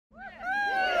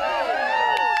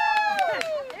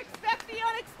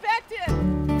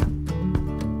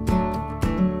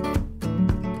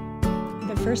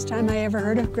first time I ever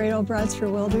heard of Great Old Broadsford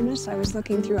Wilderness, I was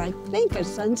looking through, I think, a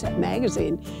Sunset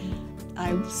magazine.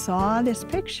 I saw this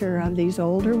picture of these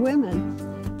older women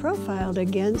profiled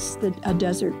against a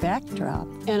desert backdrop.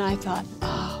 And I thought,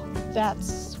 oh,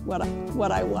 that's what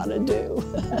I want to do.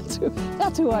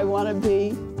 That's who I want to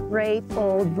be. Great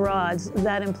Old Broads,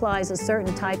 that implies a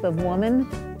certain type of woman.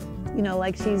 You know,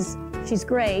 like she's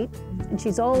great and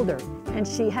she's older and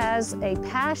she has a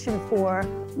passion for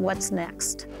what's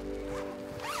next.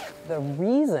 The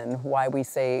reason why we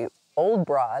say Old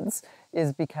Broads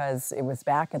is because it was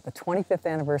back at the 25th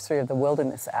anniversary of the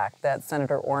Wilderness Act that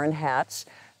Senator Orrin Hatch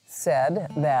said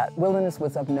that wilderness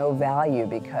was of no value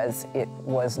because it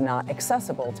was not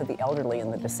accessible to the elderly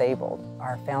and the disabled.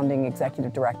 Our founding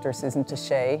executive director, Susan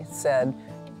Tichet, said,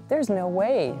 there's no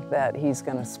way that he's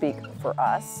going to speak for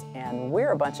us, and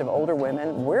we're a bunch of older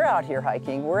women. We're out here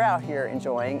hiking, we're out here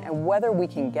enjoying, and whether we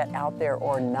can get out there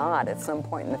or not at some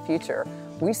point in the future,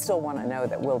 we still want to know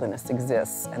that wilderness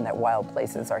exists and that wild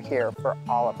places are here for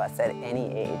all of us at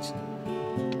any age.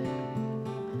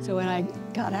 So when I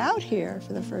got out here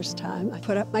for the first time, I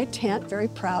put up my tent very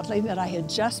proudly that I had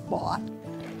just bought.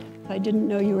 I didn't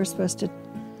know you were supposed to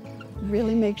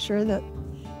really make sure that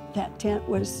that tent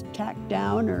was tacked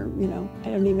down, or, you know, I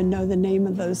don't even know the name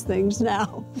of those things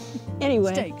now.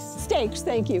 Anyway. Stakes. Stakes,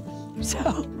 thank you.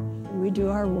 So we do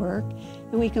our work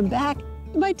and we come back,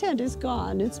 my tent is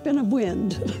gone. It's been a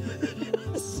wind.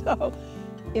 So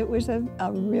it was a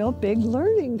real big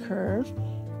learning curve.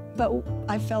 But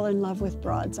I fell in love with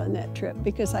Broads on that trip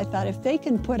because I thought if they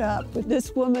can put up with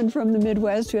this woman from the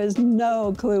Midwest who has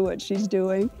no clue what she's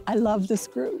doing, I love this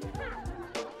group.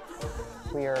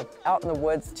 We are out in the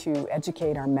woods to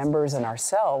educate our members and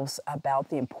ourselves about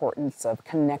the importance of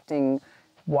connecting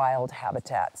wild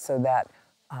habitat so that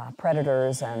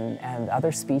predators and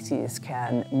other species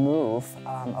can move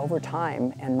over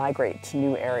time and migrate to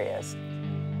new areas.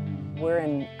 We're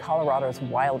in Colorado's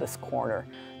wildest corner,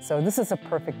 so this is a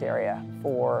perfect area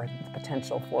for the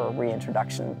potential for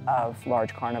reintroduction of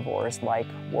large carnivores like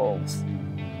wolves.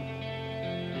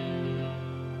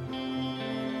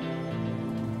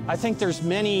 I think there's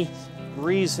many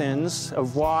reasons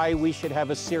of why we should have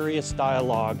a serious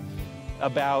dialogue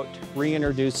about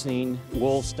reintroducing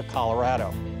wolves to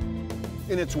Colorado.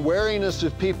 In its wariness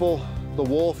of people, the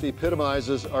wolf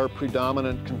epitomizes our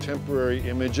predominant contemporary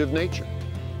image of nature.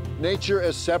 Nature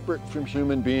as separate from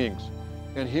human beings,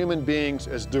 and human beings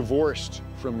as divorced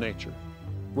from nature.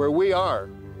 Where we are,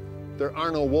 there are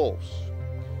no wolves.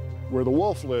 Where the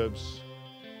wolf lives,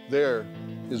 there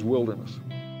is wilderness.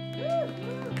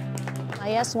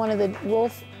 I asked one of the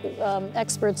wolf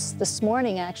experts this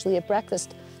morning, actually, at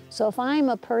breakfast, so if I'm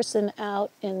a person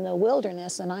out in the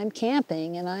wilderness and I'm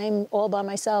camping and I'm all by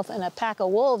myself and a pack of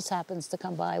wolves happens to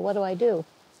come by, what do I do?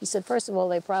 He said, first of all,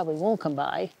 they probably won't come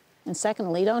by. And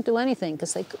secondly, don't do anything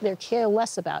because they care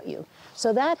less about you.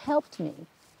 So that helped me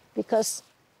because,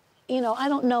 you know, I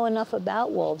don't know enough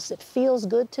about wolves. It feels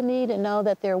good to me to know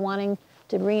that they're wanting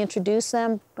to reintroduce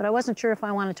them, but I wasn't sure if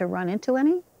I wanted to run into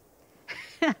any.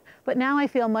 But now I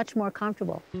feel much more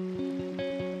comfortable.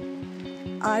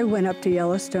 I went up to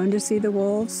Yellowstone to see the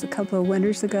wolves a couple of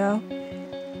winters ago.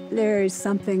 There is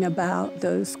something about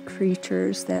those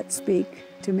creatures that speak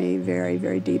to me very,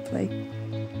 very deeply.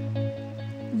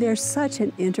 They're such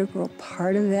an integral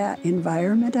part of that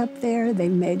environment up there.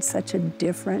 They've made such a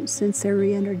difference since their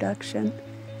reintroduction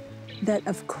that,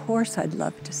 of course, I'd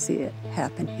love to see it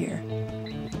happen here.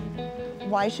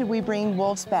 Why should we bring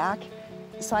wolves back?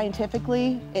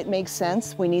 Scientifically, it makes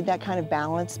sense. We need that kind of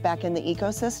balance back in the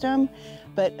ecosystem,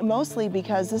 but mostly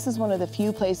because this is one of the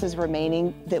few places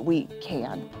remaining that we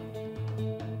can.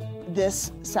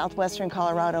 This southwestern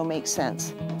Colorado makes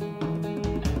sense.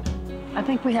 I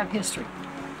think we have history.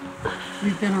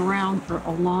 We've been around for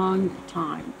a long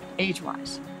time,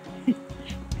 age-wise.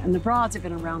 And the Broads have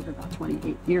been around for about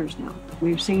 28 years now.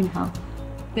 We've seen how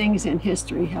things in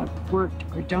history have worked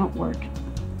or don't work.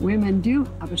 Women do,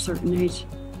 of a certain age,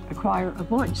 acquire a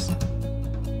voice.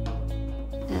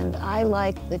 And I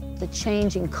like the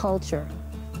changing culture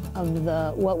of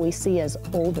what we see as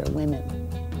older women.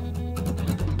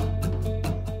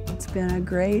 It's been a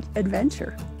great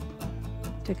adventure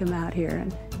to come out here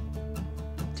and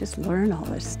just learn all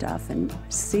this stuff and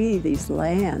see these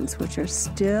lands which are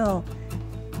still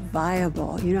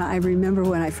viable. You know, I remember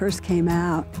when I first came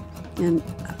out, and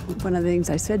one of the things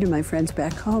I said to my friends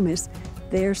back home is,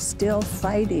 they're still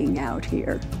fighting out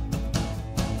here.